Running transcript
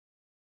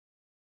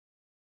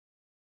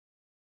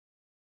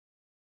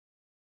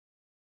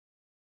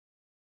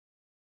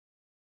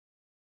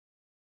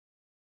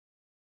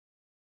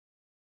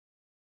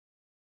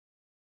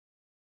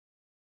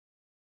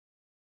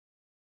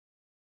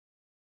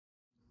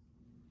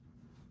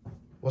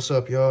What's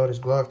up, y'all? It's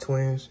Glock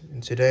Twins,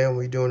 and today I'm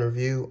going to be doing a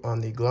review on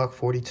the Glock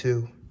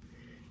 42.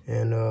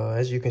 And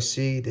as you can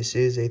see, this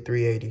is a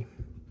 380.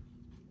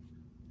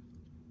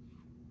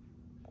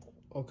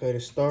 Okay, to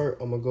start,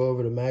 I'm going to go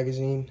over the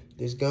magazine.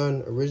 This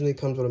gun originally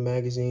comes with a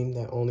magazine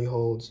that only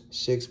holds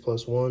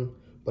 6+1,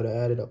 but I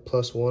added a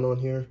 +1 on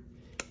here.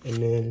 And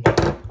then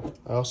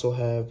I also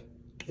have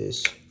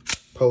this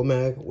Pro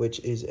Mag, which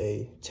is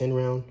a 10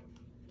 round.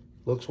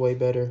 Looks way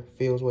better,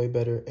 feels way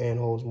better, and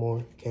holds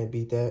more. Can't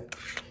beat that.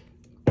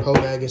 Pro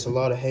Mag gets a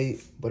lot of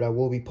hate, but I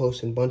will be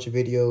posting a bunch of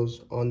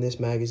videos on this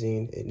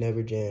magazine. It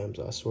never jams.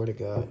 I swear to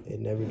God, it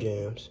never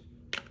jams.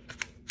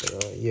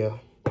 But, yeah.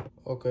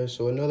 Okay,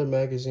 so another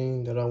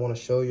magazine that I want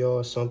to show y'all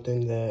is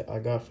something that I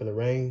got for the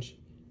range.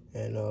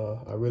 And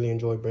I really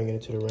enjoy bringing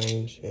it to the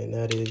range. And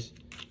that is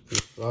the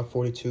Glock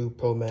 42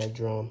 Pro Mag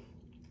drum.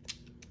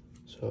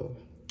 So,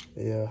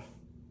 yeah.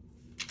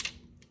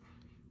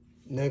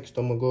 Next,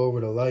 I'm going to go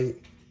over the light.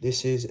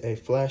 This is a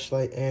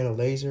flashlight and a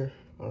laser.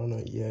 I don't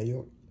know. Yeah,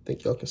 I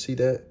think y'all can see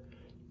that.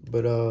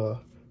 But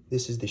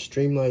this is the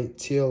Streamlight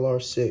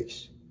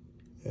TLR6.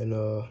 And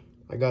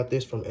I got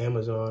this from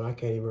Amazon. I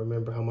can't even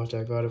remember how much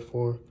I got it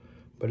for.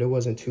 But it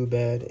wasn't too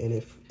bad, and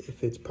it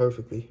fits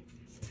perfectly.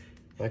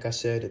 Like I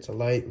said, it's a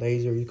light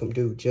laser. You can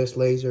do just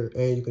laser,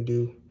 and you can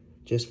do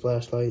just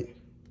flashlight.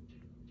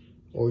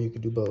 Or you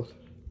could do both.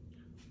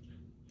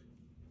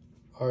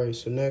 Alright,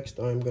 so next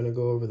I'm going to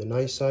go over the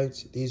night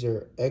sights. These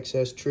are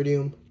XS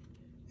tritium,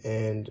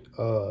 and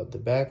the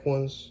back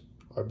ones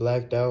are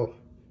blacked out,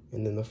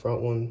 and then the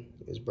front one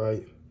is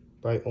bright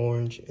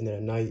orange, and then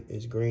at night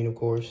is green, of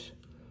course.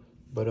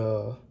 But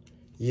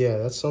yeah,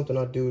 that's something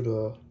I do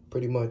to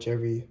pretty much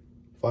every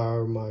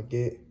firearm I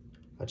get.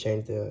 I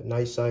change the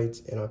night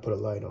sights and I put a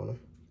light on them.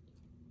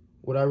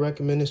 Would I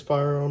recommend this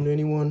firearm to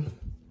anyone?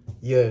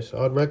 Yes,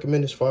 I'd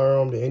recommend this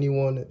firearm to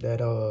anyone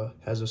that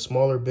has a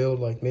smaller build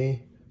like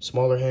me,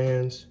 smaller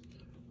hands,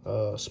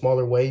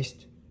 smaller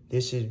waist.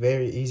 This is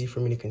very easy for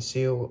me to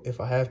conceal.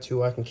 If I have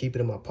to, I can keep it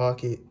in my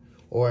pocket,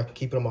 or I can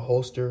keep it in my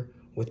holster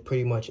with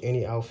pretty much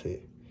any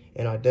outfit.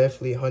 And I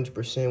definitely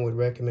 100% would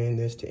recommend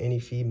this to any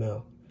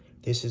female.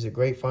 This is a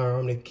great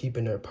firearm to keep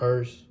in their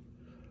purse.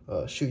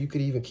 Shoot, you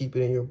could even keep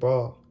it in your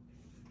bra.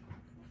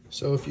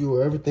 So if you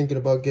were ever thinking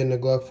about getting a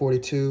Glock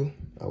 42,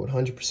 I would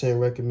 100%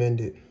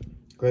 recommend it.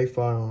 Great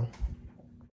firearm.